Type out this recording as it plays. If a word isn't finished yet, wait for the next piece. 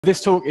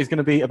This talk is going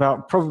to be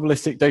about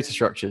probabilistic data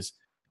structures.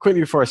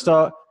 Quickly before I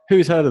start,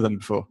 who's heard of them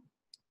before?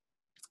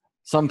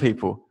 Some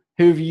people.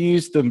 Who have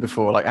used them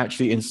before, like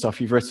actually in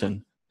stuff you've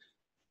written?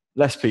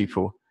 Less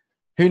people.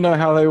 Who know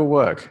how they all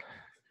work?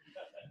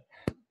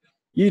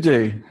 You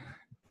do.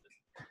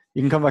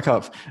 You can come back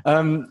up.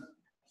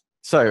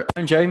 So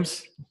I'm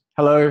James.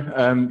 Hello.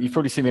 You've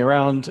probably seen me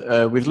around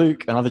with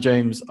Luke and other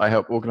James. I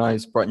help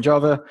organize Brighton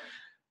Java.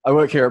 I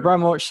work here at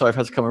Bramwatch, so I've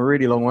had to come a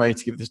really long way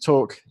to give this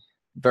talk.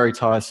 Very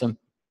tiresome.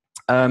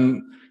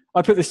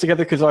 I put this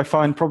together because I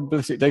find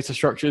probabilistic data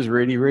structures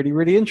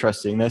really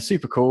interesting. They're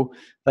super cool.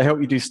 They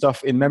help you do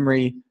stuff in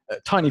memory,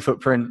 tiny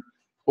footprint,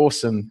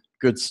 awesome,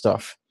 good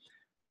stuff.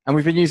 And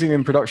we've been using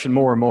them in production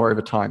more and more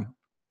over time.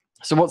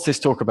 So what's this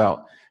talk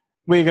about?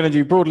 We're going to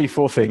do broadly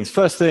 4 things.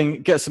 First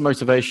thing, get some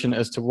motivation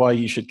as to why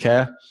you should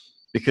care,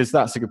 because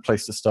that's a good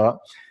place to start.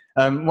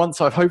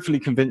 Once I've hopefully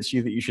convinced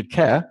you that you should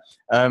care,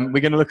 we're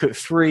going to look at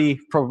 3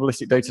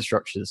 probabilistic data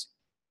structures.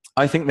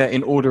 I think they're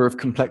in order of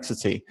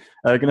complexity.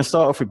 We're going to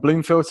start off with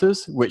Bloom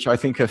filters, which I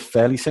think are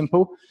fairly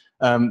simple.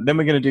 Then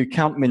we're going to do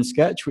count, min,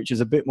 sketch, which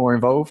is a bit more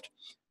involved,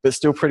 but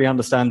still pretty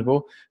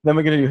understandable. Then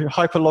we're going to do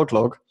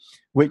hyperlog,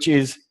 which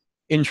is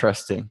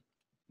interesting,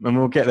 and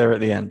we'll get there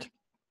at the end.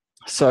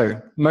 So,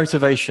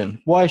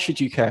 motivation. Why should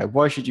you care?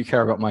 Why should you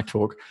care about my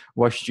talk?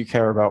 Why should you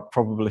care about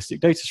probabilistic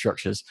data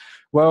structures?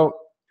 Well,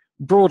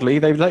 broadly,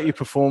 they let you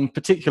perform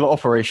particular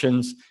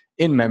operations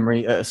in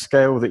memory at a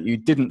scale that you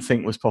didn't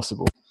think was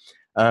possible.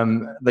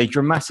 They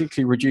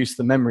dramatically reduce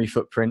the memory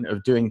footprint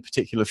of doing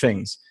particular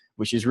things,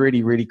 which is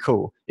really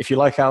cool. If you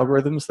like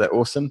algorithms, they're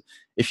awesome.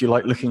 If you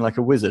like looking like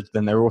a wizard,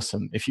 then they're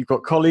awesome. If you've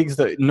got colleagues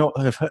that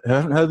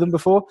haven't heard them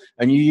before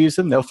and you use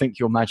them, they'll think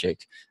you're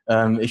magic.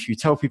 If you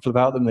tell people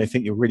about them, they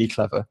think you're really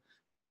clever.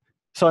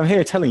 So I'm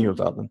here telling you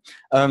about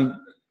them.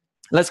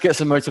 Let's get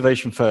some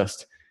motivation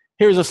first.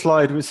 Here's a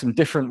slide with some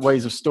different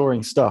ways of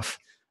storing stuff.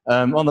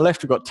 On the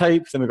left, we've got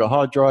tape, then we've got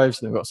hard drives,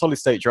 then we've got solid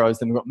state drives,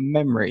 then we've got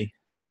memory.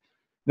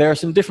 There are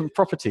some different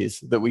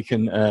properties that we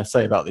can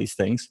say about these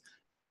things.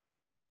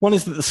 One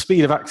is that the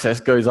speed of access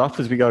goes up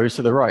as we go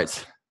to the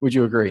right. Would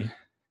you agree?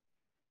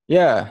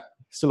 Yeah,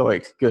 still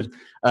awake, good.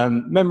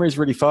 Memory is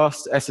really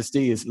fast,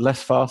 SSD is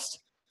less fast,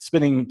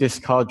 spinning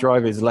disk hard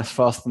drive is less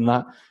fast than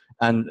that,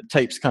 and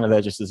tape's kind of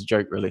there just as a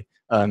joke, really.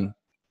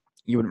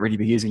 You wouldn't really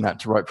be using that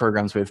to write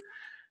programs with.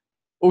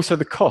 Also,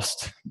 the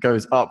cost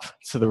goes up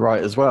to the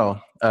right as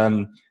well.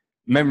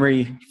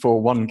 Memory for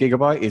 1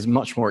 gigabyte is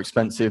much more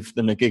expensive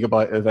than a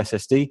gigabyte of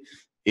SSD,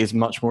 is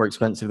much more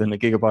expensive than a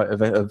gigabyte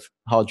of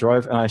hard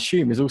drive, and I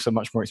assume is also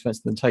much more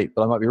expensive than tape,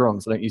 but I might be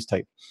wrong, so I don't use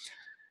tape.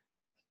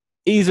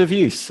 Ease of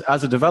use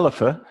as a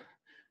developer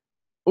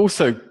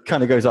also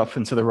kind of goes up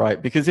and to the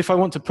right, because if I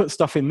want to put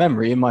stuff in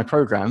memory in my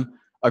program,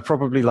 I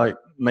probably like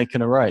make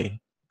an array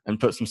and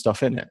put some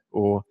stuff in it,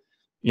 or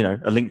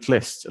a linked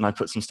list and I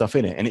put some stuff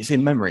in it, and it's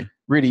in memory.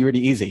 Really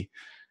easy.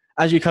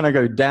 As you kind of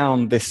go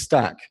down this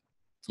stack,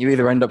 you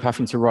either end up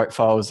having to write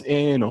files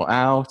in or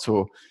out,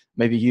 or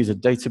maybe use a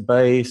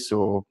database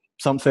or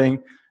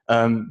something.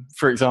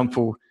 For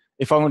example,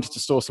 if I wanted to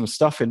store some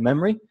stuff in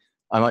memory,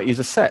 I might use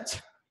a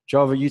set,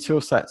 Java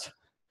util set.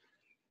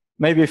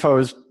 Maybe if I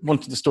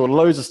wanted to store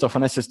loads of stuff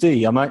on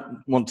SSD, I might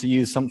want to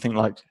use something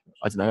like,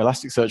 I don't know,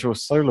 Elasticsearch or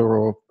Solr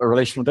or a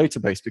relational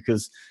database,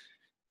 because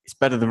it's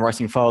better than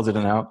writing files in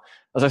and out.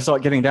 As I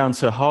start getting down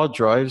to hard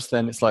drives,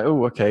 then it's like,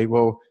 oh, okay,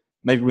 well,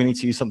 maybe we need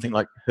to use something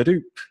like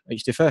Hadoop,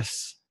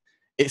 HDFS.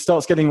 It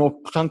starts getting more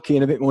clunky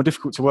and a bit more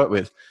difficult to work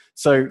with.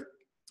 So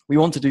we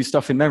want to do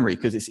stuff in memory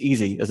because it's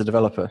easy as a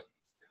developer.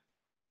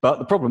 But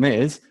the problem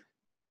is,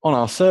 on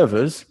our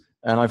servers,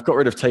 and I've got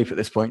rid of tape at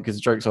this point because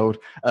the joke's old,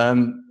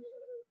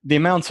 the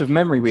amount of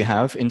memory we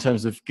have in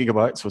terms of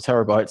gigabytes or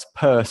terabytes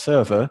per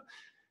server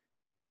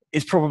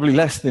is probably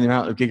less than the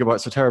amount of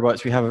gigabytes or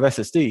terabytes we have of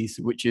SSDs,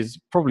 which is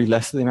probably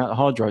less than the amount of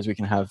hard drives we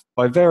can have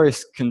by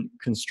various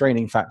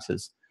constraining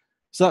factors.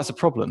 So that's a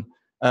problem.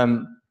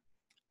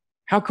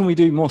 How can we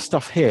do more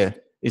stuff here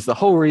is the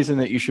whole reason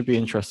that you should be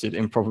interested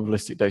in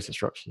probabilistic data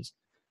structures.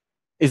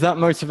 Is that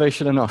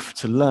motivation enough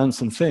to learn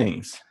some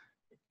things?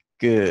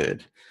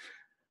 Good.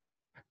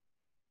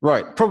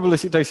 Right,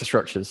 probabilistic data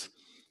structures.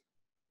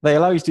 They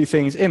allow you to do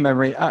things in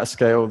memory at a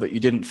scale that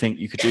you didn't think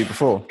you could do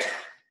before,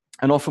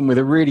 and often with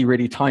a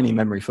really tiny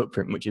memory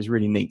footprint, which is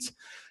really neat.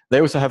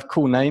 They also have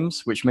cool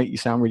names, which make you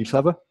sound really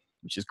clever,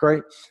 which is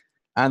great,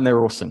 and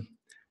they're awesome.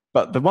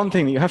 But the one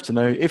thing that you have to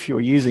know if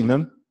you're using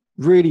them,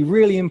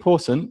 really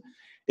important,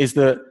 is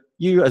that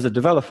you as a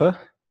developer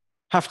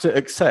have to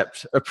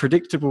accept a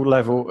predictable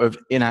level of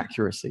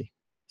inaccuracy.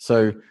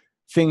 So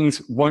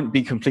things won't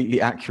be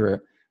completely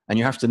accurate, and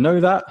you have to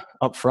know that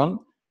up front.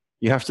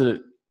 You have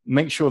to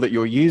make sure that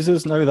your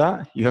users know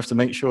that. You have to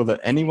make sure that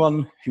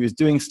anyone who is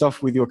doing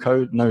stuff with your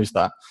code knows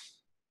that.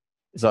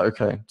 Is that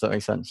okay? Does that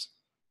make sense?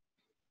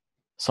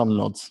 Some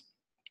nods.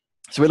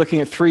 So we're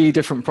looking at 3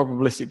 different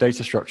probabilistic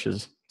data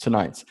structures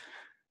tonight.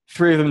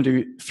 3 of them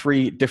do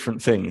 3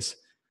 different things.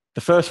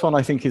 The first one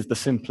I think is the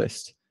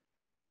simplest.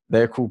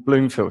 They're called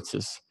Bloom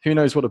filters. Who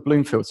knows what a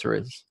Bloom filter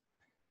is?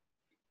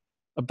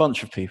 A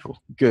bunch of people.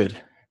 Good.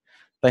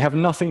 They have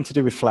nothing to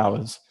do with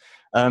flowers.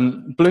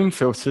 Bloom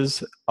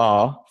filters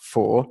are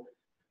for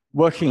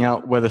working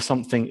out whether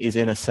something is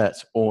in a set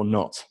or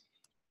not.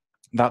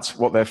 That's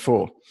what they're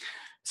for.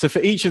 So for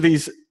each of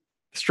these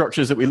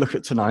structures that we look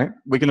at tonight,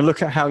 we're going to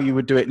look at how you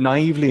would do it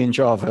naively in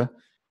Java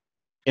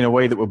in a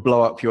way that will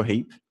blow up your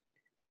heap.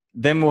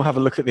 Then we'll have a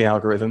look at the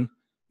algorithm.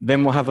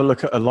 Then we'll have a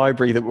look at a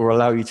library that will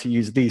allow you to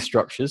use these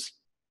structures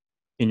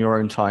in your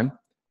own time.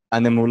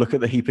 And then we'll look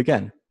at the heap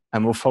again.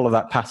 And we'll follow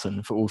that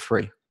pattern for all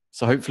three.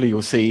 So hopefully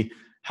you'll see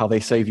how they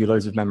save you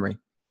loads of memory.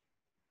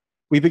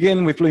 We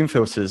begin with Bloom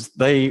filters.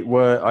 They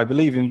were, I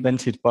believe,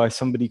 invented by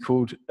somebody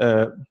called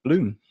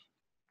Bloom.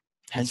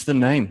 Hence the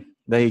name.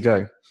 There you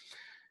go.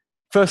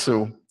 First of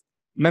all,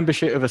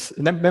 membership of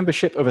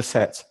a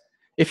set.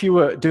 If you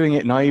were doing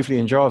it naively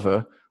in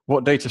Java,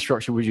 what data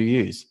structure would you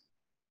use?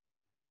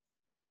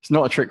 It's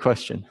not a trick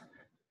question.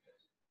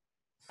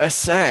 A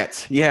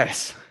set,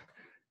 yes.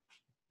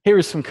 Here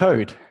is some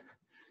code.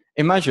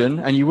 Imagine,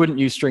 and you wouldn't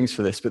use strings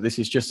for this, but this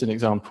is just an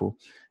example.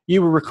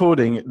 You were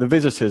recording the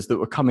visitors that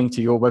were coming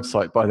to your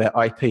website by their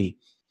IP.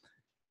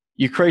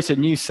 You create a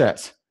new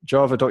set,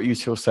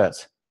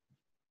 java.util_set.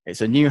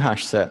 It's a new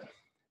hash set.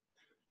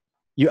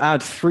 You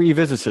add 3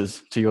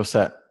 visitors to your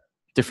set,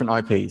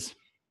 different IPs.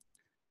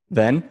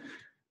 Then,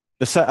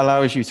 the set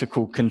allows you to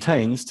call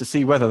contains to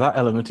see whether that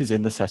element is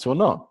in the set or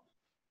not.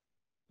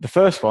 The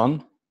first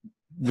one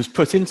was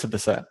put into the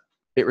set.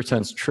 It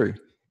returns true.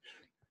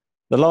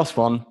 The last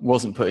one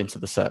wasn't put into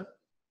the set.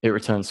 It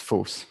returns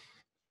false.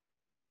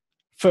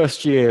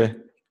 First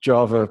year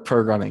Java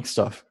programming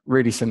stuff,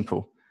 really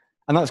simple.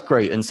 And that's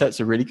great, and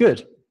sets are really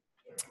good.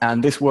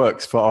 And this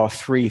works for our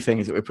 3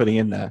 things that we're putting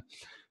in there.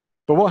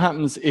 But what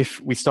happens if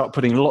we start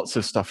putting lots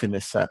of stuff in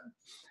this set?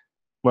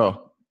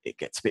 Well, it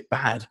gets a bit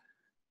bad.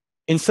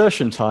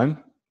 Insertion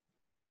time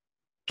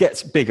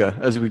gets bigger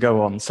as we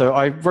go on. So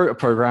I wrote a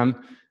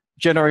program,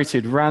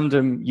 generated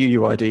random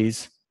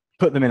UUIDs,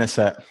 put them in a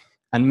set,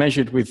 and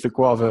measured with the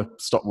Guava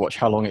stopwatch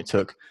how long it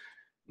took.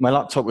 My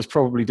laptop was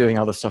probably doing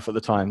other stuff at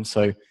the time,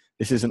 so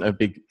this isn't a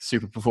big,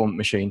 super performant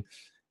machine.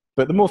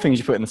 But the more things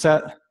you put in the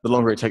set, the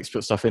longer it takes to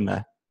put stuff in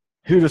there.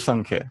 Who'd have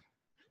thunk it?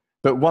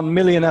 But 1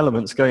 million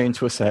elements going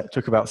into a set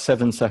took about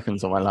 7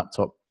 seconds on my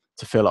laptop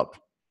to fill up.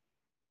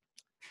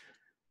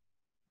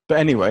 But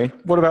anyway,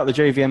 what about the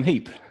JVM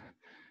heap?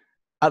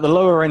 At the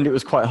lower end, it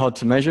was quite hard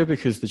to measure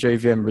because the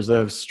JVM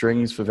reserves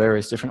strings for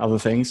various different other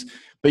things.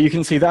 But you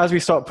can see that as we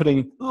start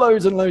putting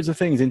loads and loads of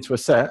things into a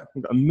set,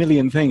 we've got 1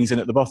 million things in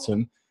at the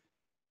bottom,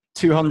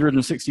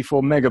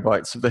 264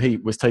 megabytes of the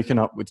heap was taken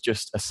up with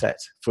just a set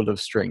full of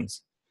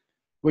strings,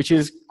 which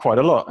is quite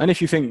a lot. And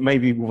if you think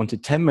maybe we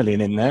wanted 10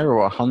 million in there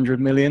or 100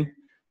 million,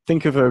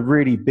 think of a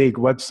really big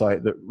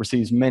website that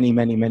receives many,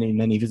 many, many,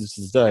 many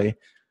visitors a day.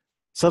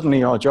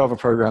 Suddenly our Java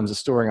programs are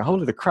storing a whole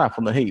lot of crap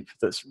on the heap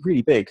that's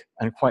really big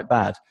and quite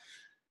bad.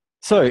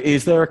 So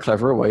is there a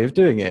cleverer way of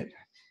doing it?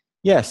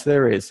 Yes,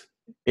 there is.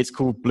 It's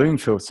called Bloom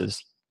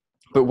filters.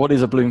 But what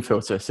is a Bloom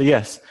filter? So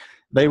yes,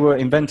 they were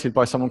invented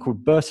by someone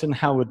called Burton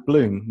Howard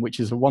Bloom, which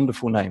is a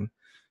wonderful name,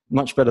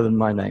 much better than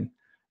my name.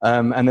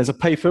 And there's a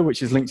paper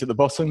which is linked at the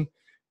bottom,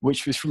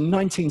 which was from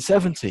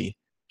 1970.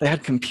 They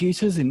had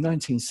computers in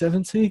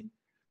 1970?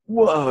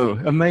 Whoa,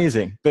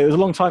 amazing. But it was a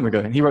long time ago,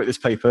 and he wrote this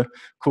paper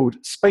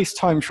called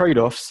Space-Time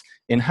Trade-offs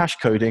in Hash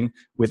Coding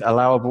with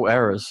Allowable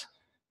Errors.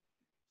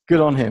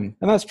 Good on him.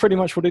 And that's pretty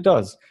much what it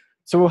does.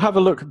 So we'll have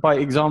a look by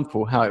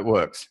example how it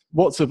works.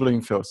 What's a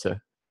Bloom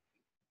filter?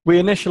 We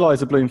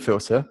initialize a Bloom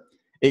filter.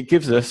 It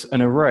gives us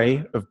an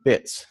array of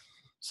bits.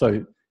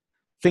 So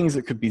things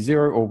that could be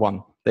 0 or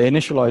 1. They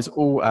initialize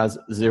all as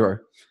 0,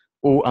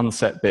 all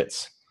unset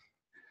bits.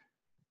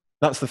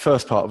 That's the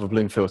first part of a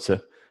Bloom filter.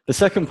 The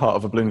second part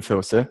of a Bloom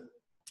filter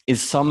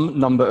is some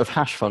number of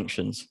hash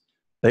functions.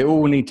 They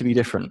all need to be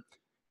different.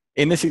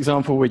 In this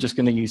example, we're just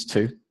going to use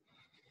 2.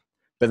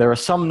 But there are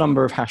some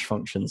number of hash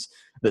functions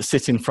that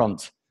sit in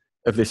front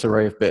of this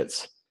array of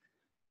bits.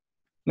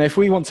 Now, if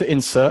we want to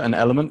insert an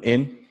element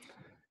in,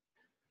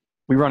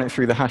 we run it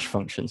through the hash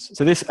functions.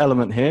 So this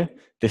element here,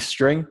 this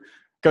string,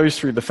 goes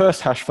through the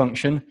first hash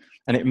function,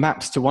 and it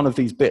maps to one of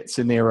these bits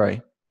in the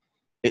array.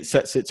 It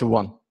sets it to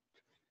 1.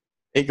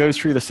 It goes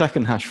through the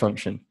second hash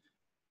function.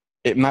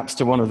 It maps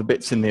to one of the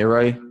bits in the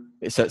array.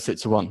 It sets it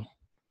to 1.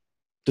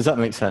 Does that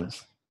make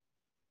sense?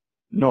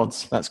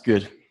 Nods, that's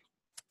good.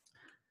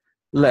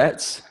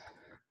 Let's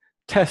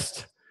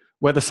test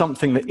whether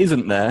something that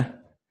isn't there,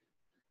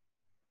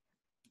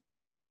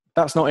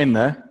 that's not in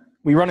there.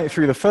 We run it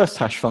through the first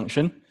hash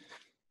function.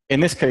 In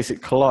this case,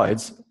 it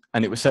collides,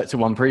 and it was set to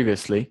 1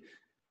 previously.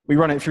 We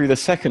run it through the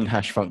second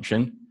hash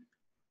function.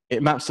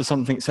 It maps to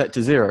something set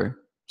to 0.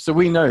 So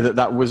we know that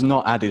that was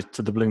not added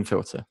to the Bloom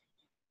filter.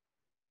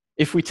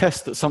 If we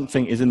test that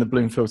something is in the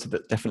Bloom filter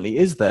that definitely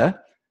is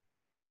there,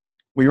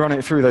 we run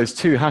it through those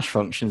 2 hash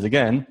functions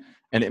again,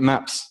 and it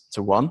maps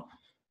to 1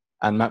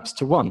 and maps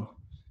to 1.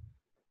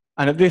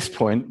 And at this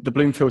point, the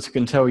Bloom filter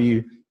can tell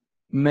you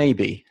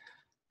maybe.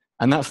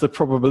 And that's the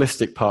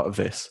probabilistic part of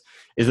this,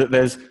 is that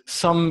there's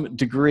some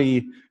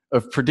degree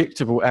of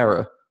predictable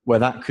error where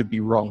that could be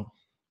wrong.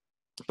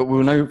 but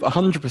we'll know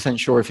 100%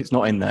 sure if it's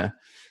not in there,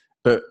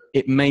 but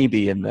it may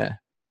be in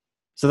there.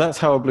 So that's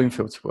how a Bloom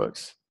filter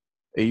works.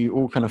 Are you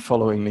all kind of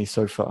following me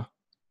so far?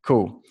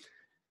 Cool.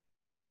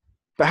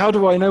 But how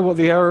do I know what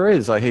the error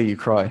is? I hear you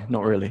cry.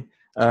 Not really.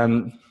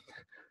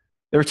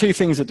 There are two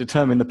things that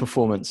determine the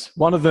performance.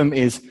 One of them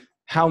is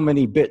how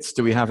many bits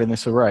do we have in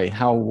this array?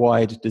 How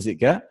wide does it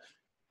get?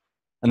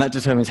 And that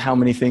determines how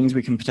many things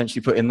we can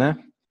potentially put in there.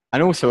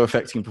 And also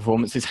affecting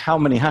performance is how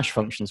many hash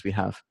functions we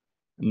have.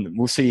 And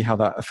we'll see how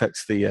that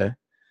affects the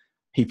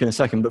heap in a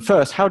second. But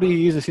first, how do you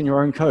use this in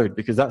your own code?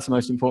 Because that's the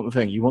most important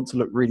thing. You want to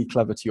look really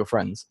clever to your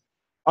friends.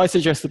 I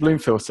suggest the Bloom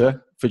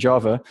filter for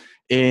Java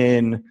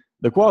in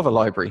the Guava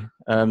library.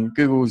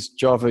 Google's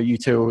Java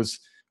utils,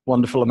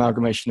 wonderful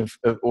amalgamation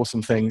of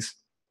awesome things.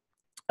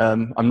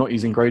 I'm not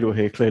using Gradle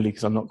here, clearly,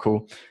 because I'm not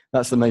cool.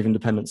 That's the Maven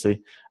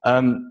dependency.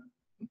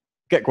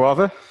 Get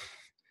Guava,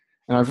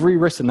 and I've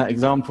rewritten that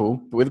example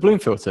with a Bloom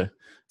filter.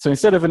 So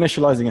instead of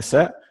initializing a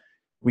set,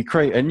 we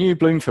create a new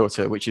Bloom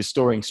filter, which is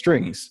storing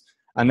strings.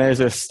 And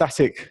there's a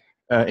static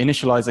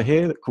initializer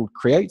here called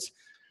create,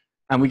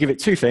 and we give it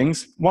two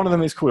things. One of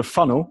them is called a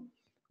funnel.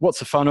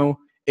 What's a funnel?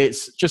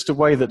 It's just a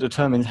way that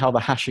determines how the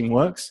hashing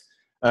works.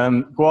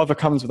 Guava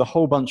comes with a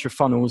whole bunch of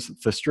funnels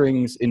for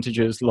strings,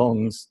 integers,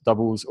 longs,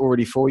 doubles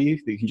already for you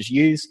that you can just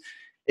use.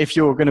 If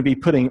you're going to be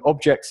putting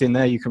objects in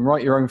there, you can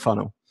write your own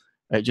funnel.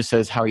 It just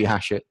says how you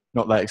hash it.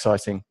 Not that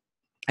exciting.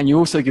 And you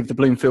also give the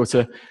Bloom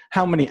filter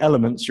how many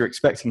elements you're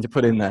expecting to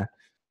put in there.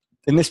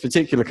 In this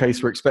particular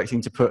case, we're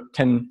expecting to put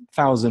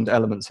 10,000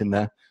 elements in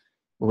there.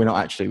 Well, we're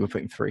not actually, we're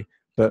putting 3.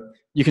 But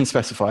you can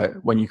specify it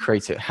when you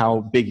create it, how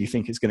big you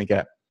think it's going to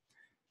get.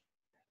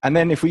 And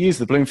then if we use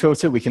the Bloom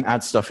filter, we can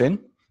add stuff in,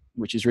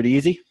 which is really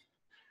easy.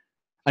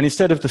 And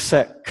instead of the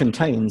set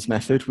contains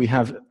method, we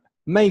have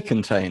may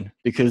contain,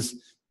 because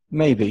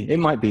maybe it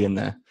might be in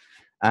there.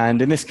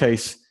 And in this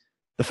case,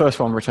 the first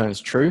one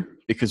returns true,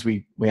 because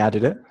we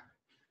added it.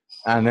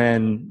 And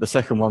then the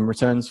second one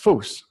returns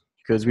false,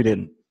 because we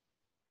didn't.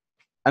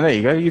 And there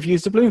you go, you've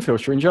used a Bloom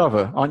filter in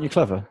Java. Aren't you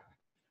clever?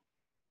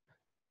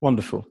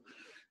 Wonderful.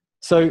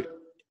 So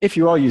if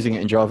you are using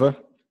it in Java,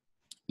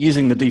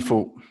 using the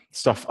default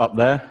stuff up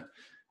there,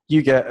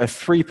 you get a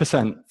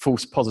 3%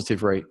 false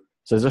positive rate.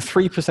 So there's a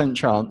 3%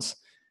 chance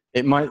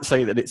it might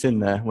say that it's in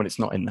there when it's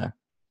not in there.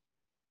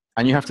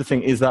 And you have to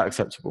think, is that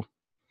acceptable?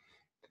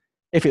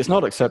 If it's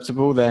not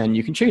acceptable, then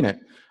you can tune it.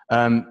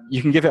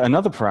 You can give it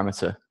another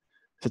parameter.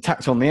 To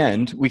tacked on the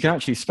end, we can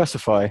actually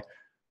specify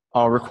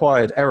our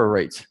required error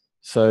rate.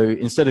 So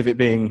instead of it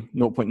being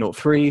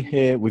 0.03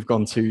 here, we've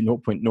gone to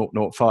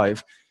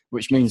 0.005,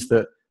 which means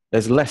that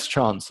there's less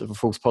chance of a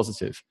false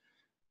positive.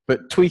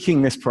 But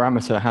tweaking this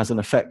parameter has an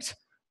effect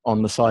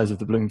on the size of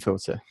the Bloom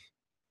filter.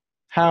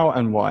 How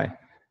and why?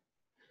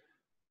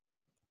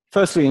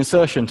 Firstly,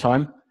 insertion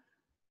time.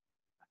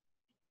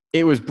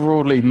 It was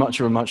broadly much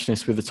of a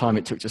muchness with the time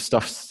it took to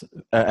stuff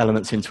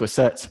elements into a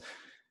set.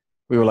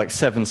 We were like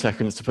 7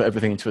 seconds to put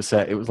everything into a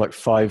set. It was like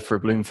 5 for a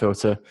Bloom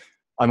filter.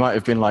 I might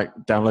have been like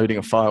downloading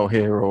a file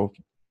here or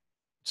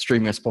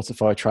streaming a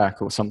Spotify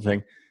track or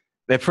something.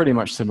 They're pretty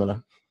much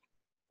similar.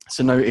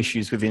 So no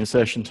issues with the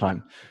insertion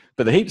time.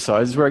 But the heap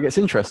size is where it gets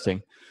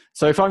interesting.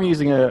 So if I'm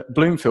using a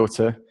Bloom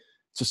filter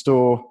to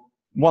store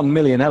 1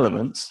 million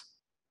elements,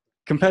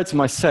 compared to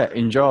my set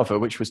in Java,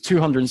 which was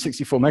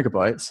 264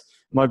 megabytes,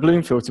 my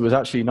Bloom filter was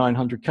actually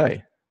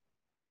 900K,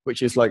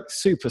 which is like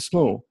super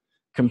small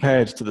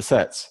compared to the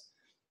sets.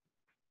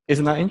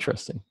 Isn't that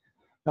interesting?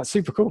 That's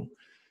super cool.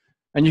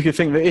 And you could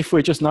think that if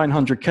we're just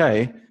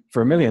 900K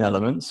for 1 million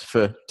elements,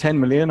 for 10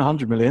 million,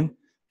 100 million,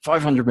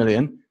 500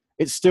 million,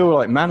 it's still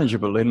like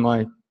manageable in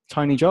my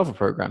tiny Java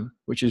program,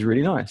 which is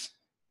really nice.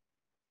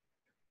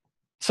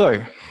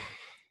 So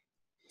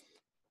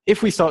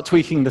if we start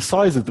tweaking the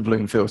size of the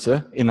Bloom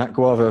filter in that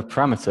Guava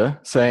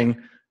parameter,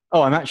 saying,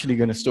 oh, I'm actually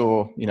going to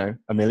store, 1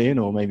 million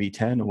or maybe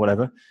 10 or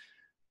whatever,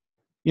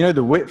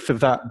 the width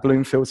of that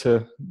Bloom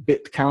filter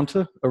bit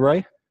counter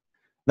array,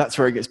 that's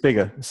where it gets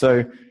bigger.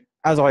 So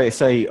as I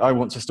say, I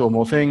want to store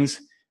more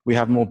things, we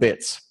have more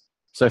bits.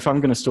 So if I'm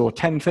going to store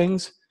 10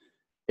 things,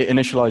 it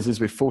initializes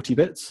with 40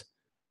 bits.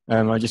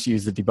 I just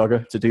use the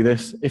debugger to do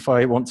this. If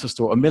I want to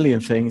store 1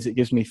 million things, it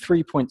gives me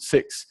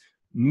 3.6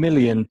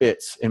 million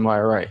bits in my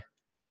array,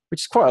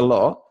 which is quite a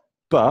lot,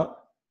 but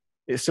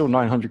it's still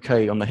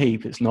 900K on the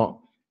heap. It's not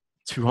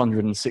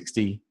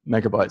 260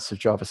 megabytes of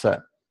Java set.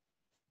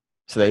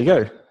 So there you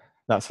go.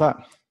 That's that.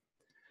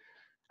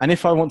 And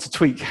if I want to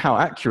tweak how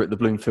accurate the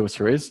Bloom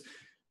filter is,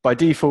 by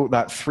default,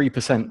 that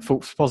 3%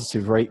 false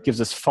positive rate gives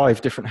us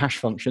 5 different hash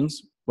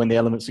functions when the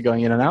elements are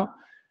going in and out.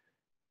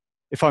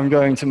 If I'm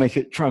going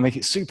to try and make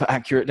it super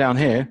accurate down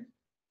here,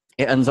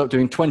 it ends up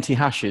doing 20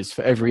 hashes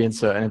for every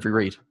insert and every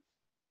read.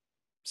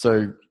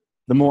 So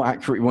the more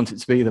accurate we want it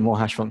to be, the more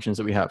hash functions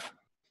that we have.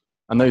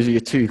 And those are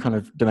your 2 kind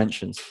of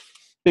dimensions.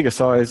 Bigger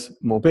size,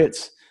 more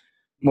bits,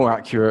 more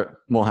accurate,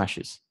 more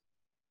hashes. Does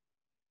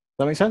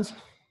that make sense?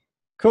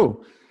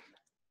 Cool.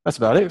 That's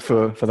about it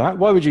for that.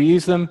 Why would you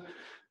use them?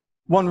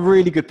 One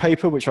really good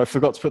paper, which I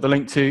forgot to put the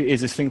link to,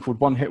 is this thing called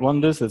One Hit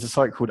Wonders. There's a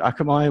site called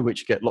Akamai,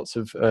 which get lots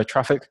of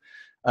traffic.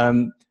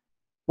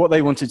 What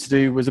they wanted to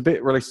do was a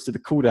bit related to the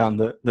cooldown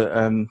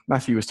that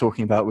Matthew was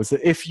talking about, was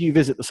that if you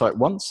visit the site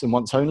once and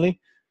once only,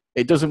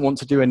 it doesn't want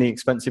to do any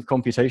expensive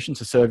computation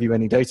to serve you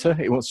any data.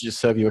 It wants to just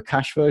serve you a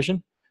cache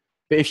version.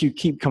 But if you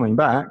keep coming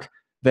back,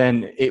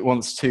 then it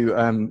wants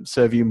to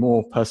serve you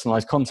more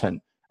personalized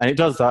content. And it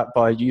does that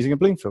by using a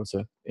bloom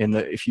filter, in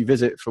that if you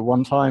visit for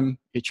one time,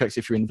 it checks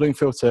if you're in the bloom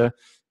filter.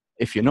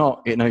 If you're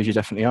not, it knows you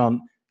definitely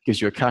aren't,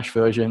 gives you a cache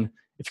version.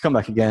 If you come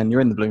back again, you're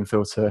in the bloom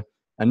filter,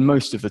 and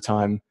most of the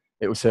time,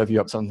 it will serve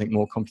you up something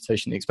more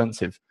computationally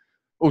expensive.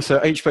 Also,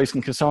 HBase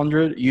and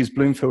Cassandra use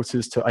bloom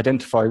filters to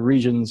identify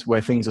regions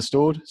where things are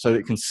stored, so that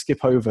it can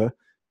skip over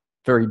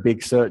very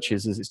big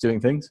searches as it's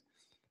doing things.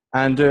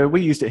 And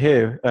we used it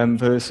here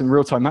for some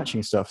real-time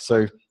matching stuff.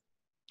 So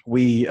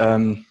we,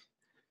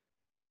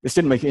 this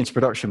didn't make it into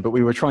production, but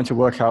we were trying to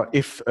work out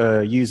if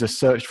a user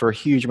searched for a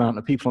huge amount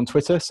of people on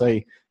Twitter,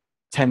 say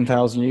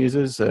 10,000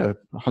 users,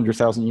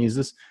 100,000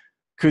 users,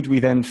 could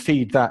we then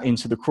feed that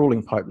into the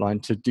crawling pipeline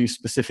to do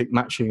specific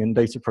matching and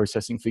data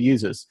processing for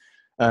users?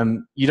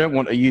 You don't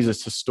want a user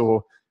to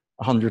store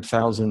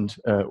 100,000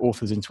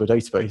 authors into a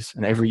database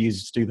and every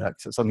user to do that,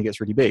 because it suddenly gets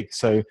really big.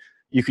 So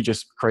you could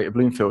just create a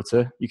bloom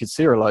filter. You could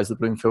serialize the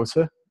bloom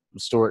filter,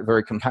 and store it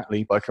very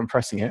compactly by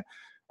compressing it,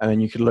 and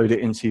then you could load it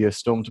into your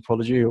Storm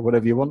topology or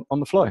whatever you want on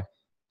the fly.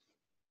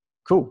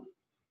 Cool.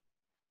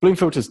 Bloom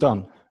filter's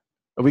done.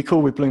 Are we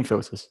cool with bloom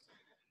filters?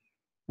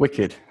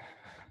 Wicked.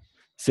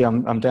 See,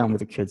 I'm down with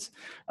the kids.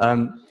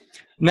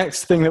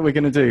 Next thing that we're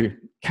going to do,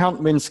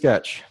 count, min,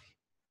 sketch.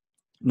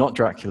 Not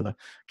Dracula.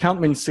 Count,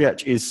 min,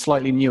 sketch is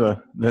slightly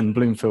newer than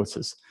bloom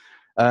filters.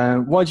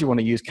 Why do you want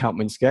to use count,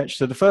 min, sketch?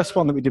 So the first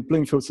one that we did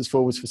bloom filters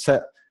for was for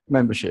set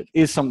membership.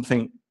 Is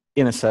something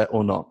in a set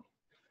or not?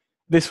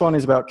 This one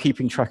is about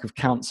keeping track of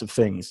counts of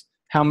things.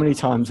 How many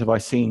times have I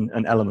seen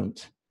an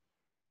element?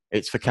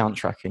 It's for count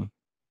tracking.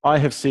 I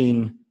have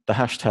seen the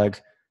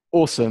hashtag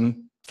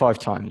awesome 5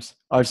 times.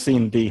 I've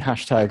seen the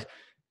hashtag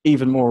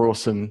even more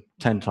awesome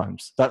 10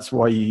 times. That's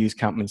why you use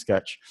count, min,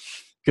 sketch.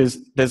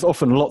 Because there's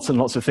often lots and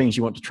lots of things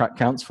you want to track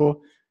counts for,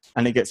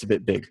 and it gets a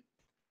bit big.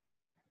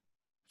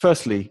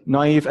 Firstly,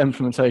 naive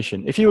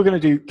implementation. If you were going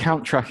to do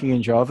count tracking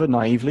in Java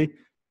naively,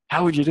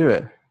 how would you do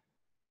it?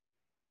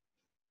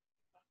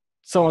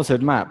 Someone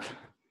said map.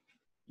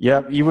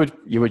 Yeah, you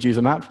would use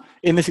a map.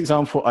 In this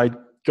example, I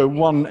go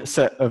one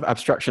set of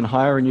abstraction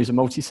higher and use a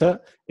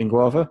multi-set in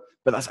Guava,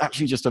 but that's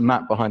actually just a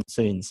map behind the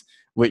scenes,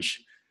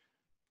 which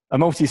a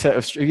multi-set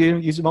of, have you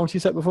used a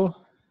multi-set before?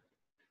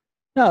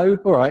 No,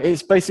 all right.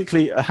 It's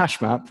basically a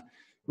hash map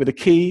where the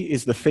key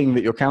is the thing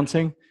that you're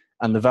counting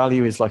and the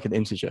value is like an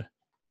integer,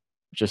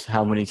 just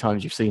how many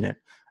times you've seen it.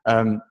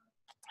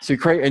 So you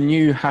create a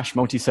new hash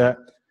multi-set.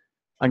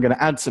 I'm going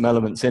to add some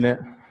elements in it.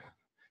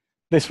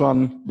 This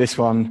one,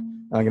 and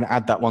I'm going to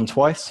add that one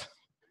twice.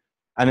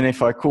 And then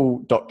if I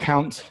call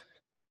 .count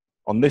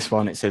on this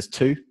one, it says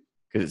 2,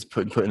 because it's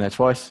put in there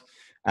twice.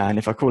 And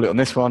if I call it on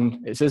this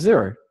one, it says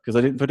 0, because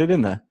I didn't put it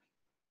in there.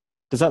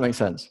 Does that make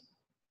sense?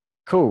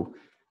 Cool.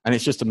 And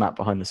it's just a map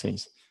behind the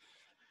scenes.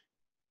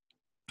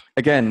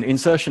 Again,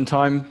 insertion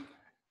time,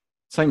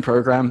 same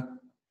program,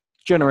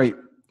 generate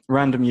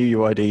random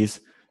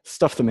UUIDs,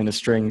 stuff them into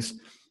strings.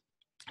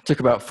 It took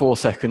about 4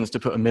 seconds to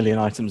put 1 million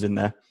items in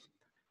there.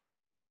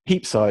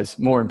 Heap size,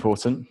 more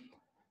important,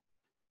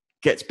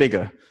 gets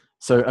bigger.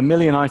 So 1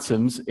 million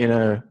items in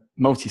a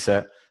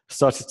multi-set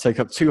started to take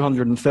up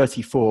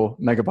 234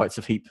 megabytes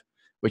of heap,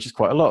 which is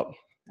quite a lot.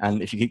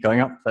 And if you keep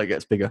going up, that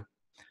gets bigger,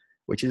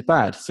 which is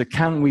bad. So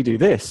can we do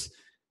this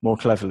more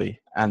cleverly?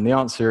 And the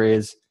answer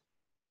is,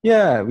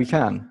 yeah, we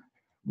can.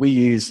 We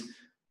use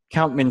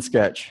count, min,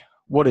 sketch.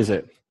 What is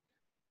it?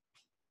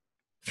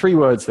 3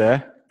 words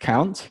there.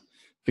 Count,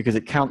 because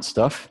it counts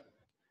stuff.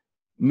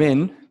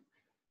 Min,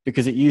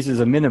 because it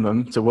uses a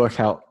minimum to work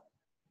out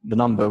the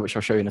number, which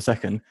I'll show you in a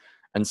second.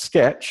 And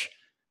sketch,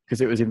 because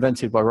it was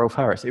invented by Rolf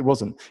Harris. It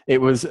wasn't. It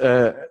was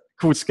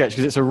called sketch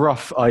because it's a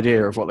rough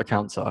idea of what the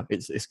counts are.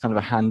 It's kind of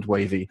a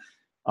hand-wavy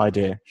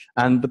idea.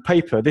 And the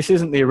paper, this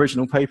isn't the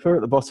original paper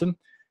at the bottom.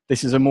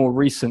 This is a more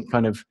recent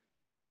kind of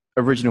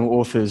original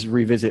authors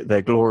revisit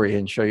their glory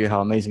and show you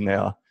how amazing they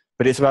are.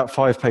 But it's about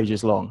 5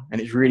 pages long, and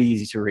it's really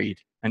easy to read,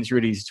 and it's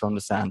really easy to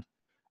understand.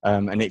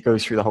 And it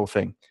goes through the whole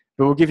thing.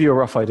 But we'll give you a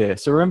rough idea.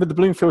 So remember, the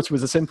bloom filter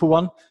was a simple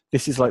one.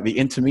 This is like the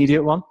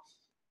intermediate one.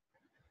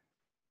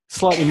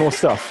 Slightly more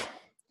stuff.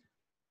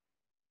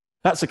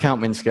 That's a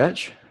count, min,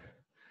 sketch.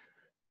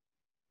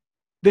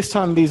 This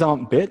time, these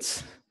aren't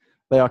bits.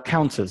 They are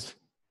counters.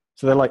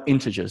 So they're like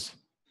integers.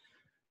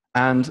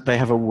 And they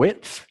have a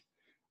width,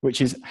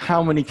 which is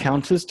how many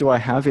counters do I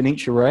have in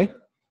each array?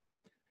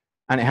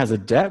 And it has a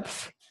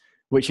depth,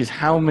 which is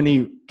how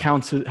many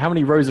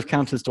rows of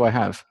counters do I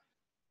have?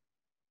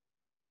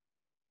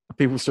 Are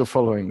people still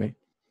following me?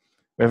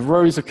 We have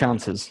rows of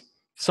counters,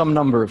 some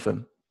number of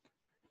them.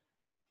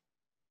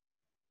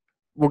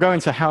 We'll go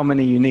into how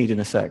many you need in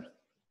a sec.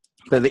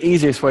 But the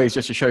easiest way is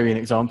just to show you an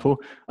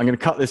example. I'm going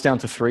to cut this down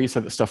to 3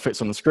 so that stuff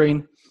fits on the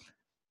screen.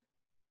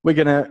 We're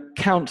going to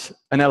count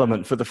an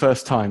element for the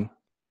first time.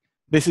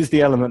 This is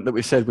the element that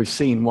we said we've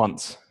seen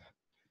once.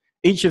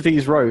 Each of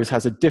these rows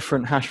has a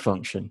different hash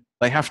function.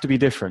 They have to be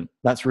different.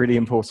 That's really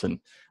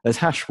important. There's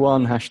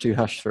 #1, #2,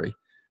 #3.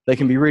 They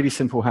can be really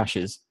simple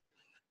hashes.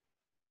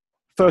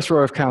 First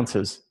row of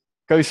counters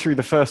goes through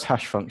the first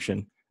hash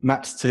function,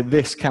 maps to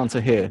this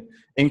counter here,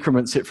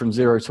 increments it from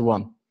 0 to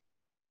 1.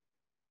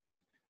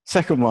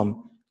 Second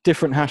one,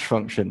 different hash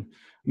function,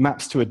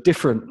 maps to a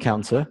different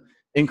counter,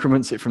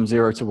 increments it from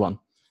 0 to 1.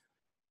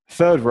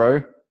 Third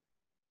row,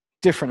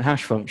 different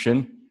hash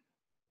function,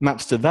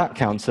 maps to that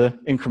counter,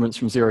 increments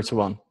from 0 to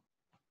 1.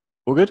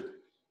 All good?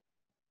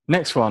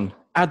 Next one,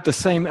 add the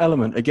same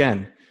element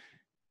again.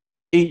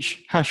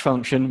 Each hash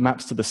function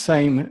maps to the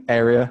same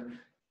area.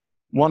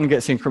 1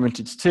 gets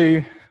incremented to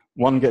 2,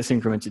 1 gets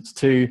incremented to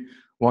 2,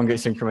 1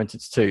 gets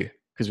incremented to 2,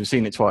 because we've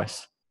seen it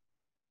twice.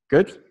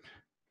 Good?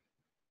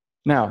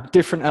 Now,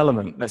 different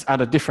element. Let's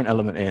add a different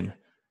element in.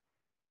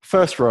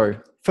 First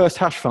row, first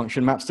hash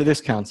function maps to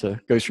this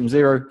counter, goes from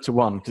 0 to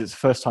 1, because it's the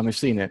first time we've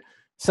seen it.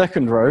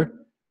 Second row,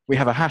 we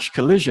have a hash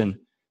collision,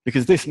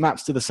 because this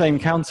maps to the same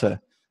counter.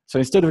 So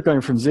instead of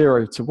going from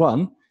 0 to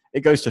 1,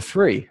 it goes to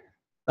 3.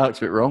 That looks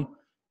a bit wrong.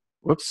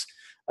 Whoops.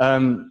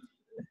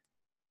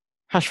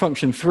 Hash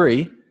function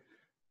 3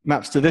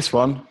 maps to this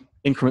one,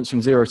 increments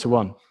from 0 to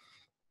 1.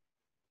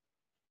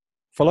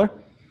 Follow?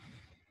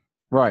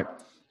 Right.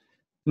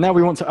 Now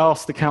we want to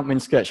ask the count min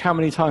sketch, how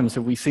many times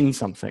have we seen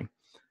something?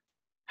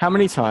 How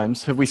many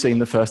times have we seen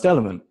the first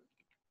element?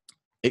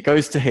 It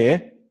goes to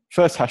here,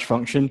 first hash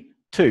function,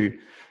 2.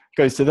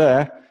 Goes to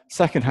there,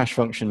 second hash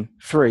function,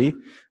 3.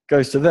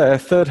 Goes to there,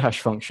 third hash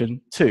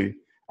function, 2.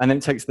 And then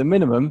it takes the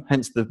minimum,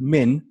 hence the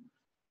min.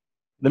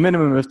 The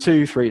minimum of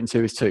 2, 3, and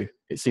 2 is 2.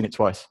 It's seen it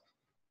twice.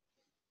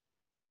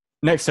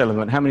 Next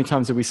element, how many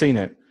times have we seen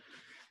it?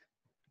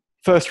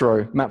 First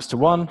row maps to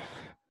 1.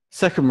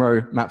 Second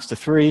row maps to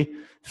 3.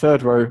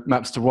 Third row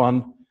maps to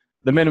 1.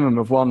 The minimum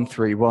of 1,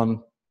 3,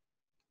 1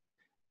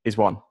 is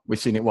 1. We've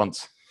seen it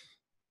once.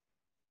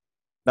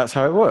 That's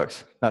how it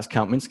works. That's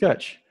count min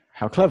sketch.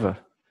 How clever.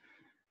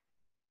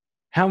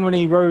 How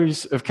many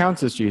rows of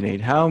counters do you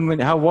need?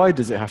 How wide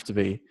does it have to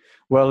be?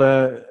 Well,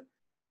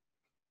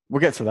 we'll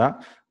get to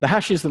that. The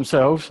hashes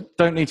themselves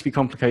don't need to be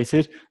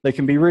complicated. They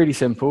can be really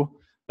simple.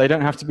 They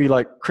don't have to be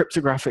like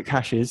cryptographic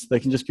hashes. They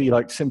can just be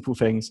like simple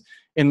things.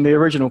 In the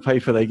original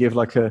paper, they give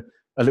like a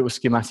little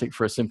schematic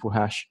for a simple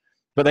hash.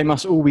 But they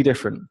must all be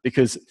different,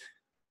 because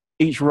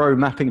each row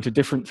mapping to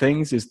different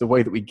things is the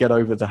way that we get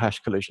over the hash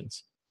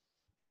collisions.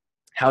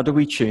 How do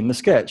we tune the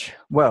sketch?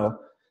 Well,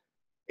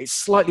 it's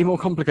slightly more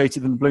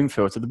complicated than the Bloom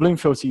filter. The Bloom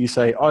filter, you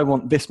say, I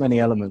want this many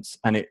elements,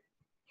 and it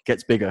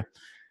gets bigger.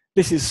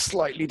 This is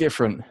slightly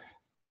different.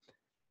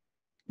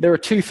 There are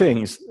two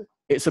things.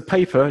 It's a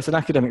paper, it's an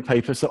academic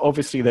paper, so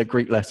obviously they're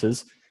Greek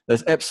letters.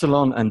 There's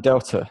epsilon and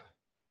delta,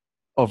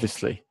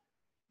 obviously.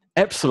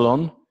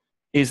 Epsilon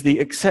is the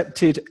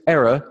accepted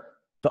error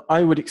that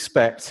I would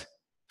expect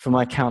for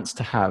my counts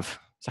to have.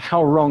 So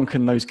how wrong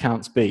can those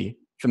counts be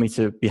for me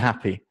to be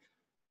happy?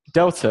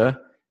 Delta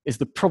is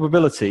the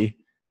probability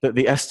that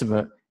the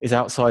estimate is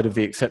outside of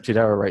the accepted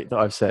error rate that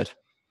I've said.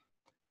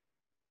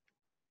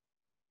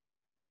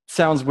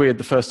 Sounds weird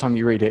the first time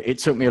you read it. It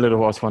took me a little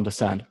while to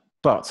understand.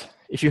 But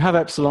if you have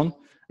epsilon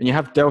and you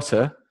have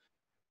delta,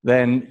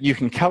 then you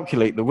can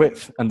calculate the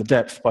width and the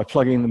depth by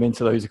plugging them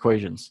into those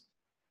equations.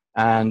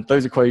 And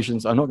those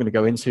equations I'm not going to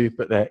go into,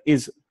 but there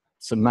is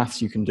some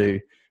maths you can do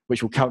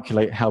which will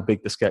calculate how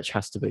big the sketch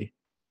has to be.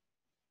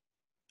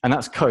 And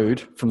that's code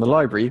from the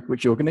library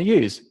which you're going to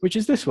use, which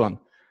is this one.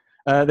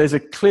 There's a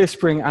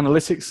ClearSpring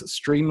Analytics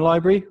stream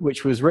library,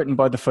 which was written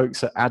by the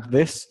folks at Add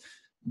This.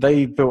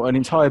 They built an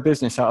entire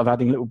business out of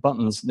adding little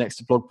buttons next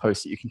to blog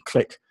posts that you can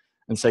click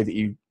and say that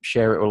you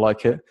share it or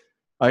like it.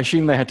 I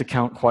assume they had to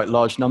count quite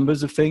large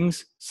numbers of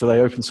things, so they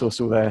open sourced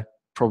all their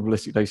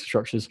probabilistic data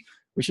structures,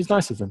 which is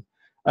nice of them.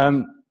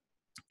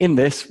 In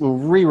this, we'll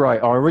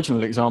rewrite our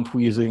original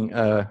example using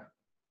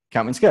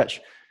count min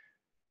sketch.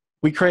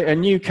 We create a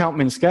new count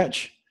min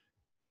sketch.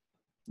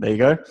 There you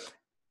go.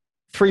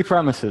 3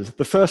 parameters.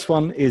 The first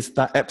one is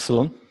that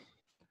epsilon.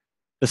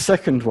 The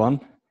second one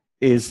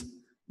is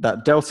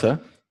that delta.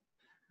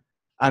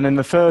 And then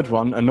the third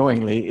one,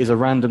 annoyingly, is a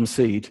random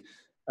seed.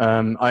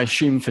 I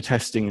assume for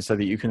testing so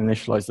that you can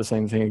initialize the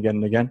same thing again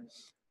and again.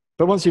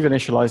 But once you've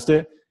initialized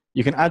it,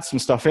 you can add some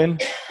stuff in.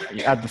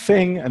 You add the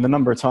thing and the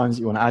number of times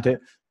that you want to add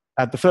it.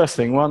 Add the first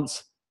thing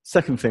once,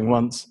 second thing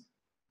once,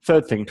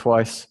 third thing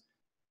twice.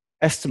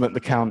 Estimate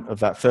the count of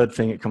that third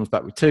thing, it comes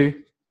back with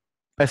 2.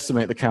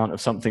 Estimate the count of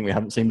something we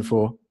haven't seen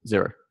before,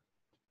 0.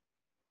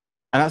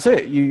 And that's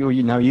it. You're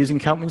now using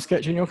count min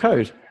sketch in your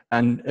code.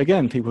 And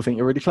again, people think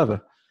you're really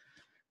clever.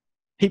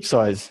 Heap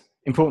size,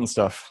 important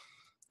stuff.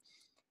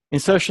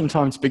 Insertion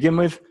time to begin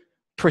with,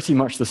 pretty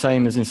much the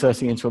same as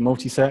inserting into a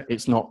multiset.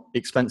 It's not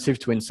expensive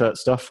to insert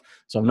stuff,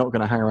 so I'm not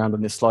going to hang around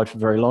on this slide for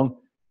very long.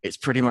 It's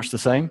pretty much the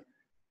same.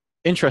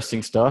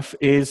 Interesting stuff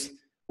is,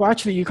 well,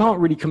 actually, you can't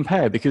really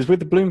compare, because with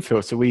the Bloom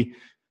filter, we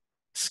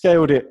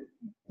scaled it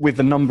with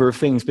the number of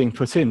things being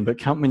put in, but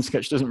count min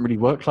sketch doesn't really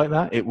work like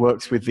that. It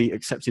works with the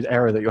accepted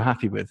error that you're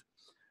happy with.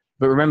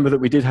 But remember that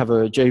we did have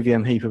a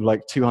JVM heap of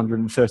like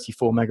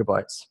 234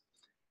 megabytes.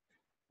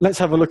 Let's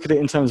have a look at it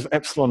in terms of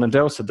epsilon and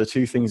delta, the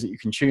two things that you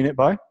can tune it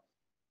by.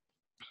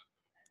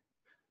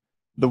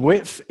 The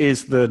width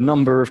is the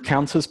number of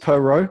counters per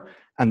row,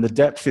 and the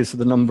depth is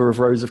the number of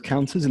rows of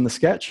counters in the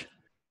sketch.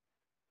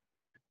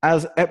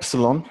 As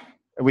epsilon,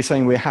 we're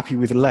saying we're happy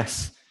with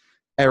less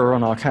error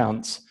on our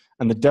counts,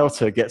 and the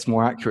delta gets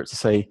more accurate to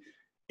say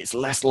it's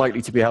less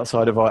likely to be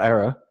outside of our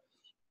error.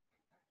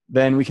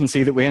 Then we can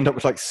see that we end up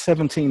with like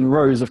 17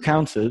 rows of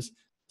counters,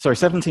 sorry,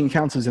 17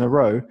 counters in a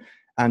row,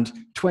 and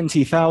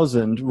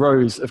 20,000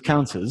 rows of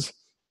counters.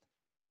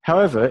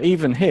 However,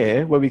 even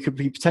here, where we could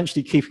be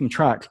potentially keeping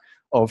track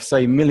of,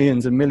 say,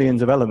 millions and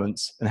millions of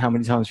elements and how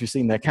many times we've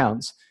seen their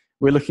counts,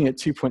 we're looking at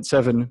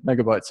 2.7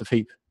 megabytes of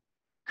heap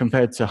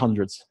compared to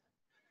hundreds.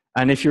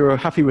 And if you're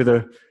happy with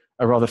a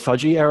rather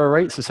fudgy error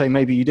rate, so say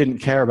maybe you didn't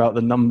care about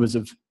the numbers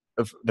of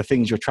the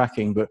things you're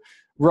tracking, but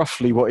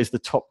roughly what is the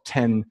top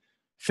 10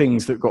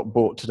 things that got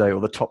bought today, or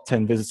the top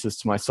 10 visitors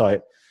to my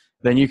site,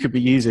 then you could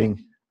be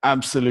using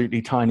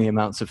absolutely tiny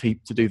amounts of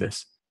heap to do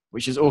this,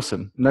 which is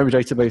awesome. No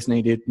database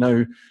needed,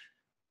 no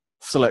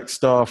select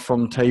star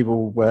from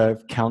table where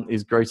count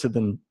is greater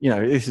than,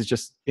 this is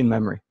just in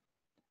memory.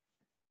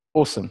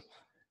 Awesome.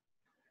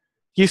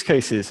 Use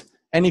cases,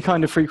 any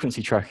kind of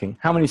frequency tracking.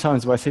 How many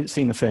times have I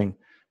seen a thing?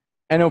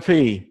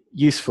 NLP,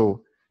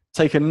 useful.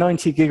 Take a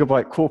 90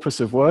 gigabyte corpus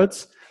of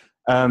words,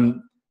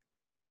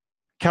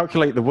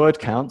 calculate the word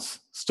counts,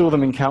 store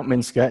them in count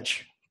min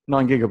sketch,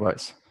 9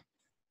 gigabytes.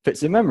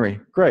 Fits in memory,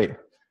 great.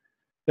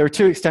 There are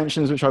two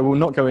extensions which I will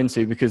not go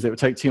into because it would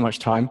take too much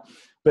time,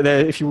 but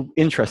if you're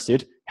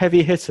interested,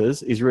 heavy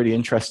hitters is really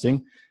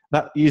interesting.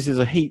 That uses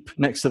a heap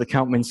next to the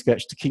count min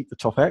sketch to keep the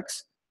top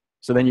X,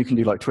 so then you can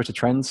do like Twitter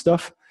trends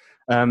stuff.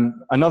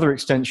 Another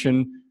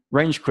extension,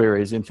 range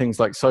queries in things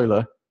like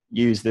Solar,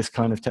 use this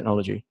kind of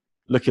technology.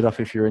 Look it up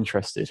if you're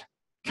interested.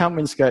 Count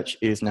min sketch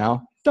is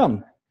now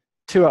done.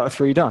 2 out of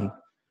 3 done.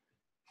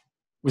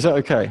 Was that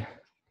okay?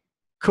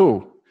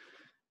 Cool.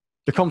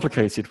 The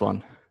complicated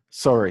one,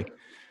 sorry.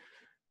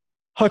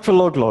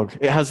 Hyperlog.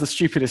 It has the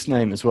stupidest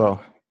name as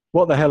well.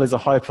 What the hell is a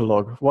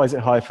hyperlog? Why is it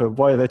hyper?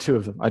 Why are there 2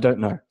 of them? I don't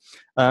know.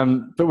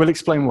 But we'll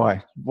explain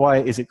why. Why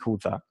is it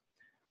called that?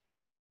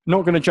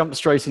 Not going to jump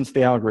straight into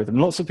the algorithm.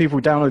 Lots of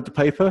people download the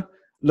paper,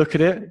 look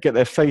at it, get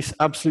their face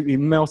absolutely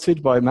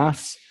melted by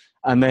maths,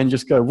 and then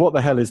just go, what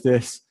the hell is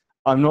this?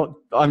 I'm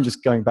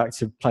just going back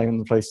to playing on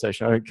the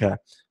PlayStation. I don't care.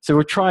 So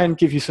we'll try and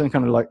give you some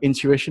kind of like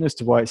intuition as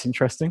to why it's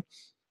interesting.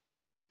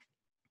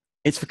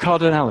 It's for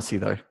cardinality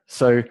though.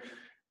 So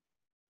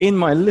in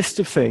my list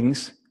of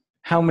things,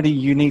 how many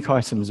unique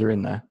items are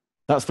in there?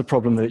 That's the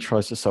problem that it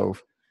tries to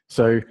solve.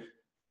 So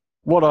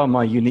what are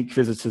my unique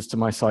visitors to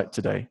my site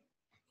today,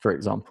 for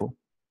example?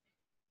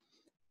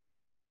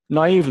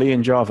 Naively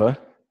in Java,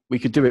 we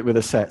could do it with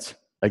a set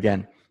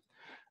again.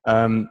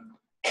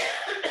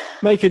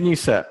 Make a new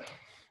set.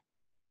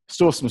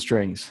 Store some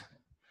strings.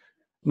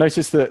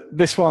 Notice that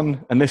this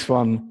one and this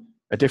one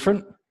are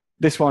different.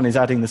 This one is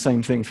adding the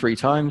same thing 3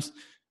 times.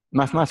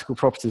 Mathematical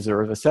properties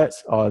of a set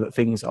are that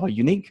things are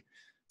unique.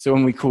 So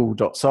when we call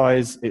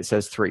 .size, it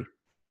says 3.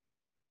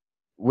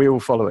 We're all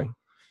following.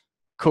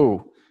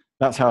 Cool.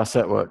 That's how a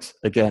set works.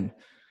 Again.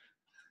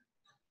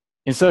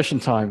 Insertion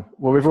time.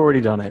 Well, we've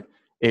already done it.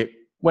 It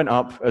went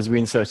up as we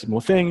inserted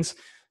more things.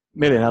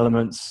 Million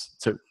elements.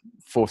 Took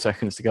 4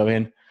 seconds to go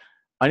in.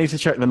 I need to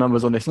check the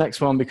numbers on this next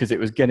one because it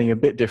was getting a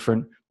bit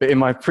different. But in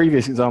my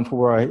previous example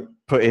where I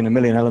put in 1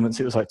 million elements,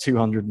 it was like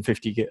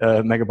 250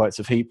 megabytes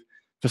of heap.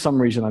 For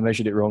some reason, I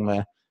measured it wrong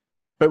there.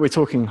 But we're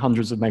talking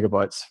hundreds of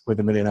megabytes with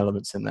 1 million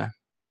elements in there.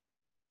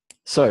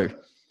 So,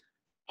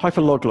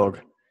 hyperlog.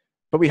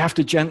 But we have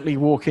to gently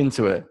walk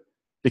into it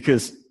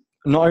because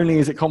not only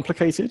is it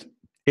complicated,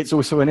 it's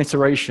also an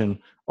iteration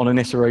on an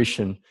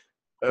iteration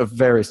of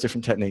various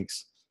different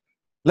techniques.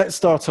 Let's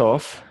start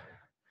off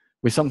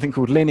with something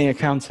called linear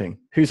counting.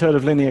 Who's heard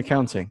of linear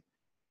counting?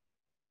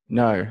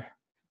 No.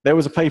 There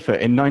was a paper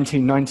in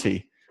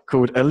 1990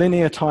 called A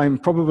Linear Time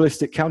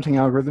Probabilistic Counting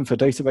Algorithm for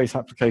Database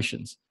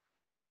Applications.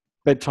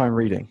 Bedtime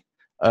reading.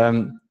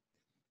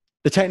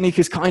 The technique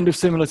is kind of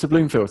similar to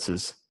Bloom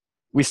filters.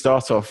 We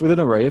start off with an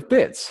array of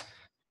bits.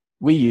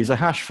 We use a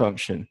hash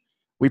function.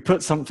 We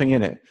put something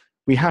in it.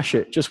 We hash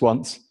it just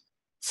once,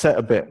 set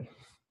a bit.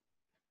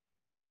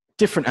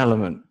 Different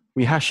element.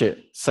 We hash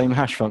it, same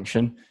hash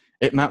function.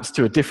 It maps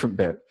to a different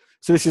bit.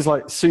 So this is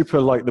like super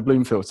like the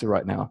Bloom filter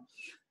right now.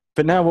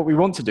 But now what we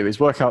want to do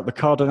is work out the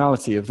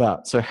cardinality of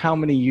that. So how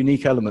many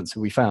unique elements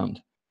have we found?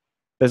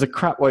 There's a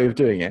crap way of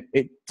doing it.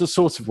 It just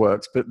sort of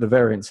works, but the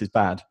variance is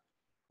bad.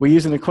 We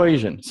use an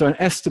equation. So an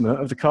estimate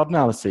of the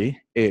cardinality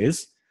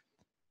is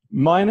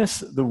minus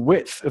the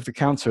width of the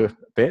counter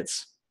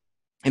bits,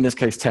 in this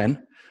case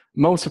 10,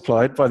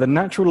 multiplied by the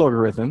natural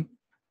logarithm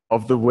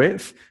of the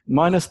width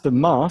minus the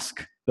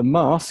mask. The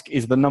mask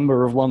is the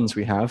number of ones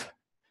we have,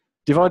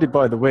 divided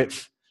by the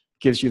width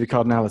gives you the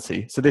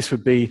cardinality. So this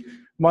would be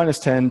minus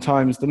 10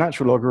 times the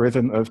natural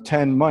logarithm of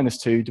 10 minus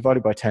 2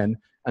 divided by 10,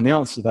 and the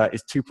answer to that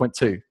is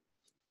 2.2.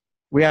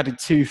 We added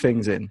 2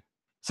 things in.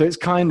 So it's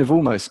kind of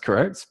almost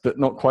correct, but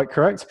not quite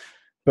correct.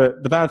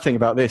 But the bad thing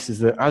about this is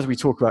that as we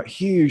talk about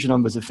huge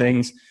numbers of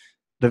things,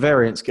 the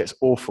variance gets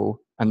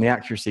awful and the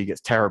accuracy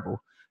gets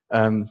terrible.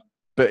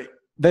 But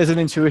there's an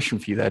intuition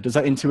for you there. Does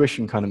that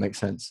intuition kind of make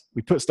sense?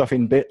 We put stuff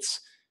in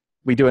bits,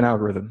 we do an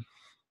algorithm.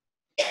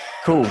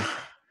 Cool.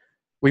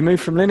 We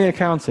move from linear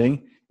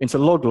counting into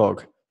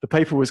log-log. The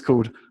paper was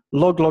called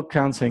Log-Log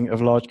Counting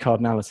of Large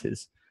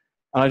Cardinalities.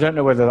 And I don't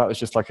know whether that was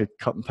just like a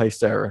cut and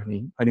paste error and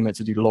he only meant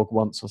to do log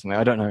once or something.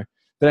 I don't know.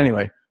 But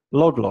anyway,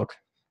 log-log.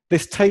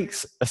 This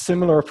takes a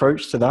similar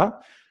approach to that,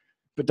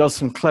 but does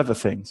some clever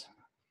things.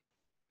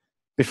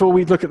 Before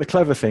we look at the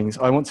clever things,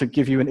 I want to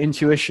give you an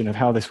intuition of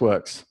how this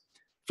works.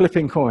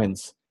 Flipping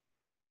coins.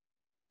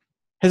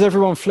 Has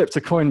everyone flipped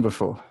a coin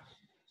before?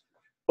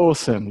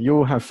 Awesome. You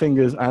all have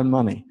fingers and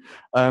money.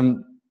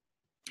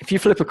 If you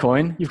flip a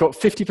coin, you've got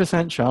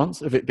 50%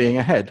 chance of it being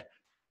a head.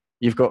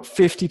 You've got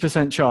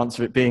 50% chance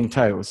of it being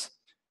tails,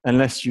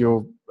 unless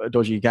you're a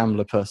dodgy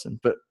gambler person.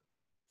 But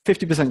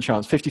 50%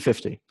 chance,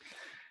 50-50.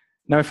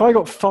 Now, if I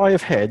got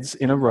 5 heads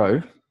in a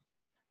row,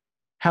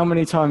 how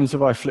many times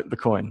have I flipped the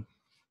coin?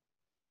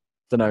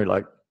 Don't know,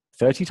 like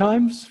 30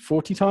 times,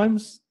 40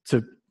 times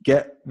to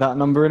get that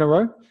number in a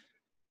row?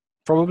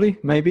 Probably,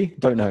 maybe,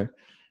 don't know.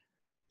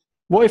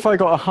 What if I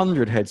got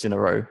 100 heads in a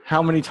row?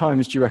 How many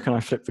times do you reckon I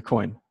flipped the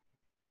coin?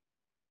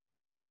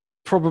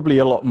 Probably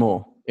a lot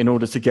more in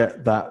order to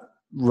get that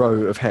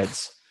row of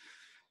heads.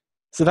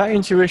 So that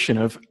intuition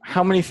of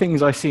how many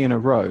things I see in a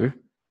row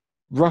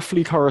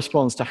roughly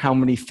corresponds to how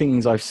many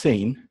things I've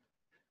seen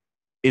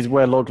is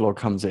where log-log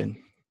comes in.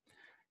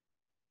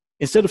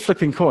 Instead of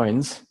flipping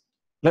coins,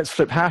 let's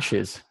flip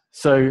hashes.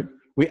 So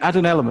we add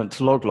an element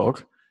to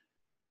log-log.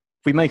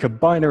 We make a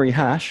binary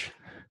hash,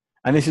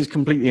 and this is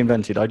completely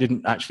invented. I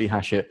didn't actually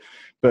hash it,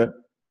 but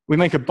we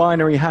make a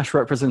binary hash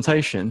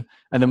representation,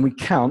 and then we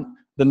count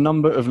the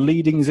number of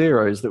leading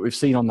zeros that we've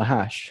seen on the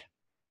hash.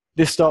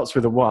 This starts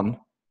with a 1,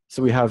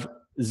 so we have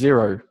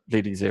 0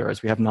 leading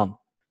zeros. We have none.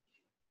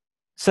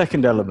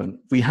 Second element,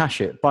 we hash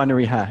it,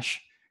 binary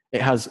hash.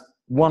 It has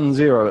 1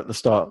 0 at the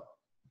start.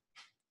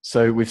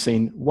 So we've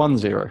seen 1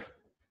 0.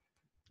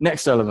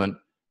 Next element,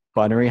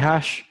 binary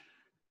hash,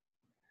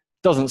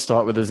 doesn't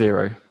start with a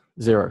 0,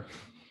 0.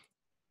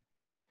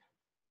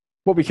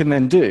 What we can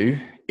then do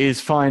is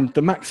find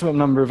the maximum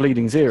number of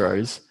leading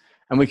zeros,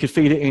 and we could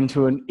feed it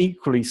into an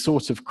equally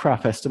sort of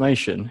crap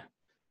estimation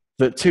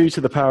that 2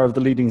 to the power of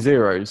the leading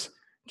zeros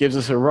gives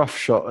us a rough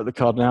shot at the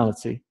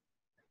cardinality.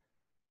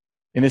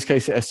 In this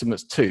case, it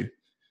estimates 2,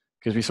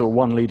 because we saw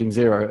 1 leading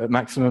 0 at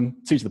maximum.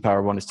 2 to the power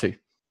of 1 is 2.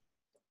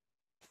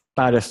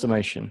 Bad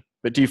estimation.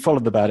 But do you follow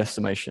the bad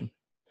estimation?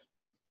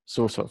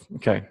 Sort of.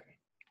 Okay.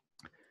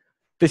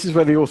 This is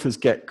where the authors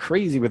get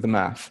crazy with the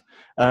math.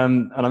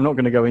 And I'm not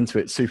going to go into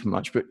it super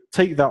much, but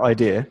take that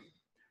idea.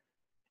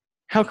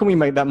 How can we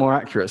make that more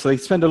accurate? So they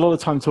spend a lot of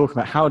time talking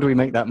about how do we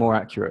make that more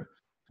accurate?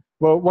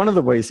 Well, one of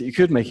the ways that you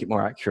could make it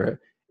more accurate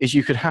is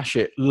you could hash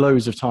it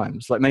loads of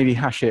times, like maybe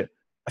hash it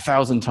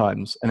 1,000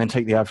 times and then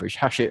take the average.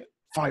 Hash it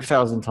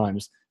 5,000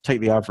 times,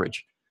 take the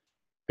average.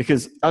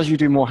 Because as you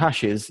do more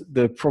hashes,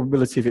 the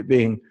probability of it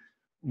being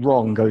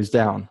wrong goes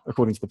down,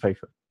 according to the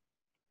paper.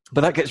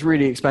 But that gets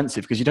really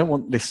expensive because you don't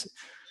want this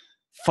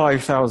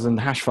 5,000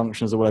 hash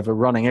functions or whatever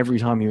running every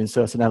time you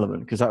insert an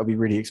element, because that would be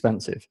really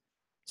expensive.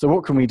 So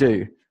what can we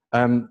do?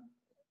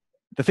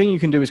 The thing you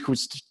can do is called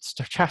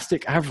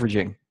stochastic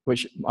averaging,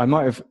 which I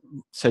might have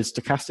said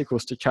stochastic or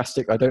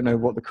stochastic. I don't know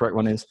what the correct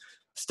one is.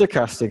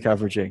 Stochastic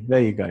averaging.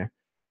 There you go.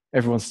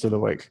 Everyone's still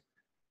awake.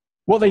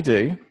 What they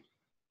do,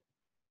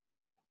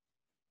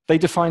 they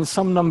define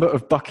some number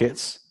of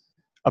buckets.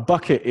 A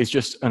bucket is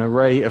just an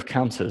array of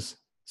counters.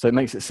 So it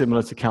makes it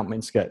similar to count,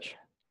 min, sketch.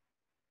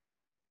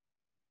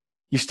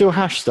 You still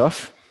hash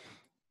stuff,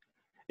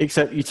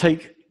 except you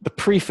take the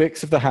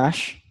prefix of the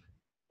hash,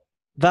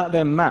 that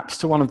then maps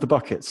to one of the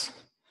buckets.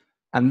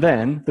 And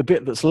then the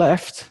bit that's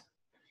left,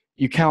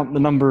 you count the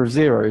number of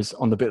zeros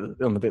on the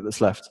bit that's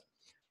left.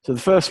 So the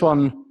first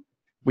one,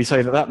 we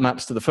say that that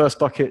maps to the first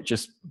bucket,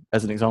 just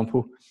as an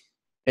example.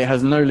 It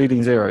has no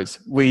leading zeros.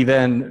 We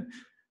then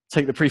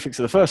take the prefix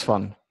of the first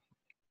one,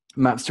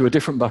 maps to a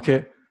different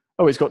bucket.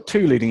 Oh, it's got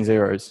 2 leading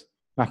zeros.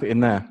 Map it in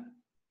there.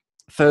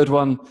 Third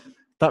one,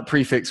 that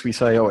prefix, we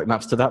say, oh, it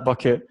maps to that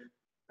bucket,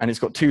 and it's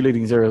got 2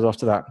 leading zeros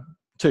after that,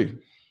 2.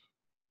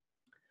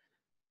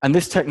 And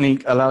this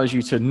technique allows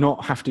you to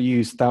not have to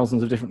use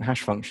thousands of different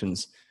hash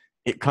functions.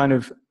 It kind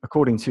of,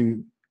 according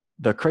to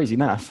the crazy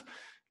math,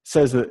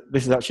 says that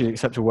this is actually an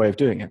acceptable way of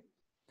doing it.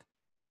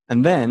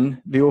 And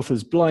then the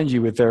authors blind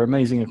you with their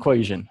amazing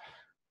equation,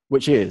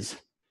 which is,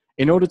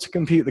 in order to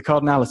compute the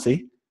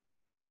cardinality,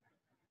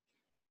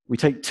 we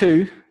take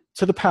 2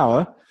 to the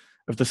power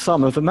of the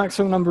sum of the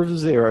maximum number of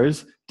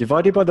zeros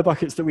divided by the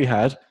buckets that we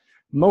had,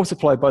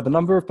 multiplied by the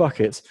number of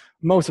buckets,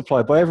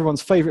 multiplied by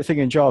everyone's favorite thing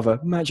in Java,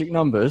 magic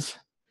numbers.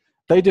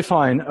 They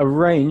define a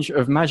range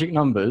of magic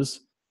numbers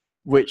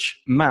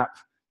which map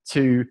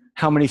to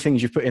how many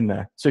things you've put in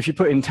there. So if you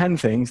put in 10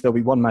 things, there'll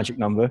be 1 magic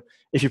number.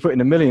 If you put in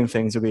 1,000,000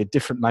 things, there'll be a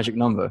different magic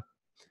number.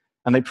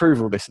 And they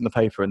prove all this in the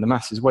paper, and the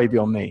maths is way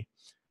beyond me.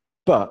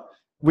 But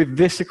with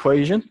this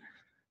equation,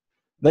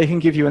 they can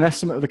give you an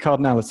estimate of the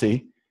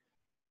cardinality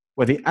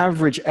where the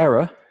average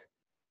error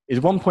is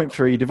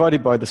 1.3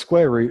 divided by the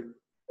square root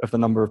of the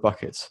number of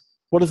buckets.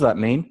 What does that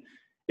mean?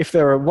 If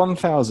there are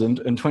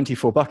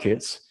 1,024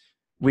 buckets,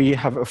 we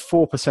have a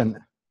 4%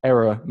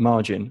 error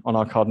margin on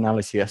our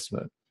cardinality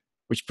estimate,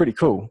 which is pretty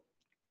cool,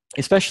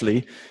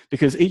 especially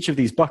because each of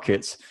these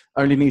buckets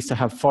only needs to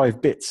have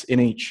 5 bits in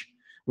each,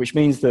 which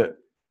means that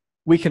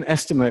we can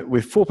estimate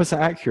with 4%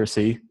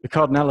 accuracy the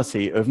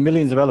cardinality of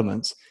millions of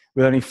elements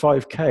with only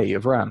 5K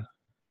of RAM.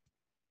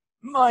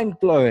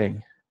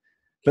 Mind-blowing.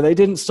 But they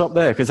didn't stop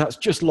there, because that's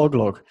just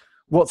log-log.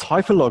 What's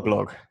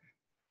hyperlog-log?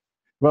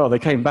 Well, they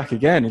came back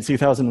again in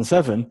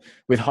 2007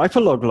 with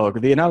hyperlog-log,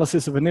 the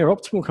analysis of a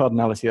near-optimal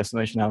cardinality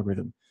estimation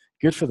algorithm.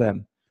 Good for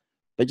them.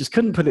 They just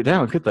couldn't put it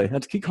down, could they? They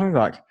had to keep coming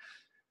back.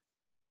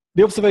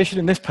 The observation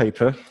in this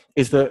paper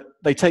is that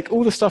they take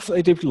all the stuff that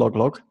they did with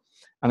log-log,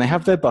 and they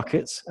have their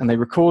buckets, and they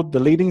record the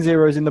leading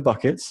zeros in the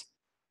buckets,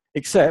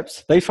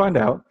 except they find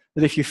out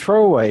that if you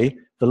throw away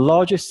the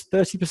largest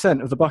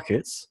 30% of the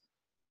buckets,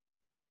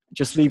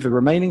 just leave the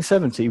remaining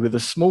 70 with the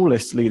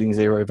smallest leading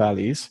zero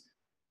values,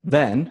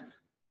 then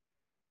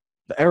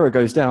the error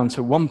goes down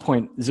to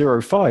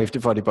 1.05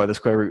 divided by the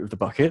square root of the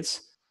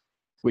buckets,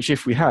 which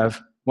if we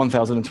have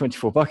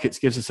 1,024 buckets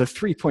gives us a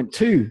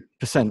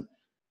 3.2%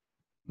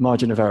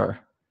 margin of error.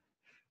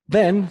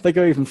 Then they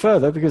go even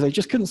further because they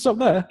just couldn't stop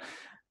there.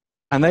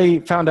 And they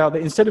found out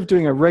that instead of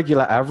doing a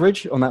regular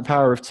average on that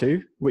power of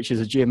 2, which is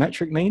a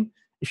geometric mean,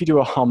 if you do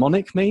a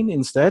harmonic mean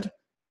instead,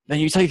 then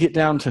you take it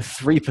down to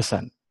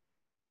 3%.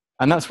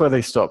 And that's where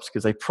they stopped,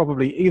 because they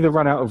probably either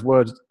ran out of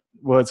words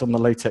on the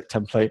LaTeX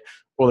template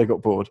or they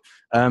got bored.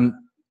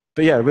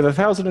 But yeah, with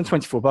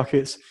 1,024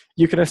 buckets,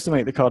 you can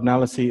estimate the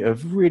cardinality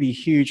of really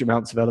huge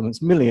amounts of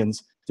elements,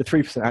 millions, to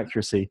 3%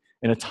 accuracy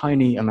in a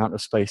tiny amount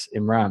of space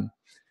in RAM.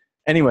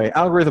 Anyway,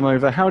 algorithm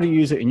over, how to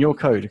use it in your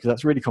code, because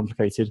that's really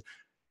complicated.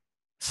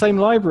 Same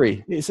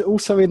library. It's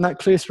also in that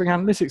ClearSpring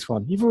Analytics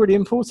one. You've already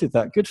imported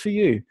that. Good for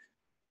you.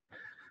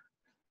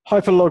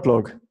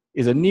 Hyperloglog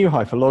is a new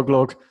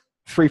hyperloglog.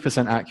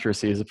 3%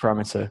 accuracy is a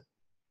parameter.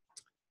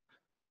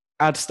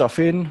 Add stuff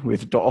in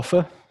with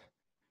 .offer.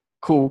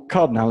 Call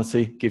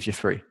cardinality, gives you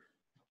 3.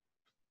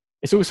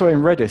 It's also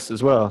in Redis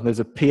as well. There's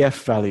a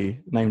PF value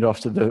named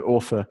after the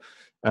author.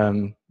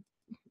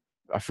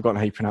 I've forgotten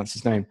how you pronounce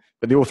his name,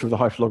 but the author of the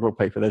hyperloglog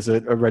paper. There's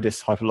a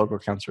Redis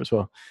hyperloglog counter as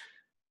well.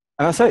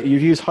 And that's it.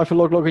 You've used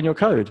hyperloglog in your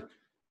code.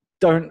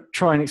 Don't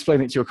try and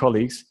explain it to your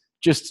colleagues.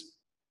 Just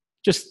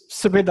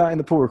submit that in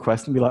the pull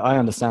request and be like, I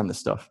understand this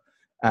stuff.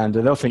 And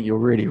they'll think you're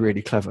really,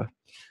 really clever.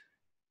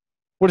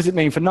 What does it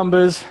mean for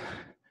numbers?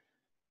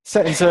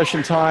 Set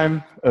insertion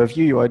time of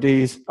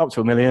UUIDs up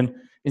to 1 million.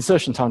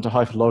 Insertion time to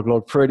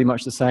hyperloglog, pretty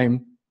much the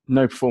same.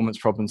 No performance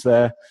problems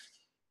there.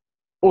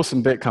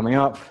 Awesome bit coming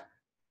up.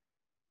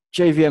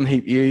 JVM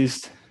heap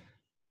used.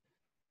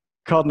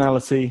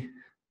 Cardinality.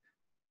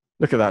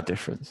 Look at that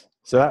difference.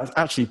 So that's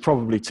actually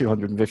probably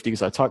 250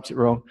 because I typed it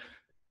wrong.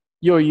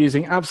 You're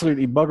using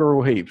absolutely bugger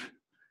all heap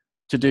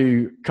to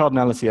do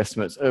cardinality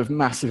estimates of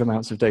massive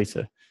amounts of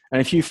data. And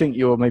if you think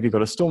you're maybe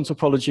got a storm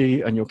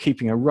topology and you're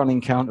keeping a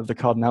running count of the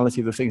cardinality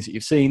of the things that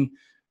you've seen,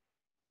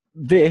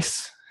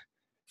 this,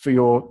 for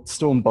your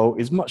storm bolt,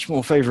 is much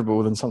more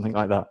favorable than something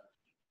like that.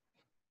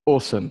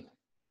 Awesome.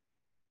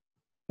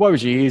 Why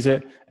would you use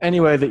it?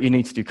 Anywhere that you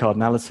need to do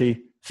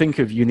cardinality, think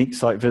of unique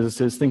site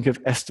visitors, think of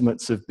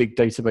estimates of big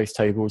database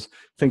tables,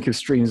 think of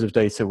streams of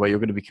data where you're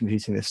going to be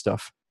computing this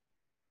stuff.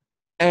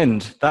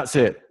 And that's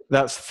it.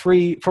 That's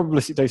 3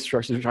 probabilistic data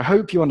structures, which I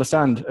hope you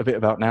understand a bit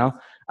about now,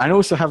 and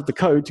also have the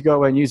code to go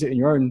away and use it in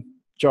your own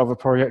Java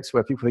projects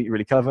where people think you're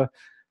really clever.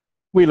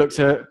 We looked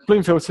at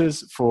Bloom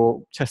filters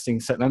for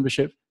testing set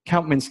membership,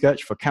 count min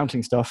sketch for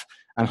counting stuff,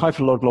 and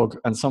hyperloglog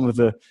and some of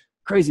the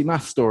crazy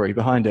math story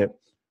behind it.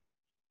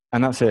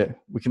 And that's it.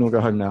 We can all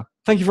go home now.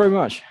 Thank you very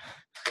much.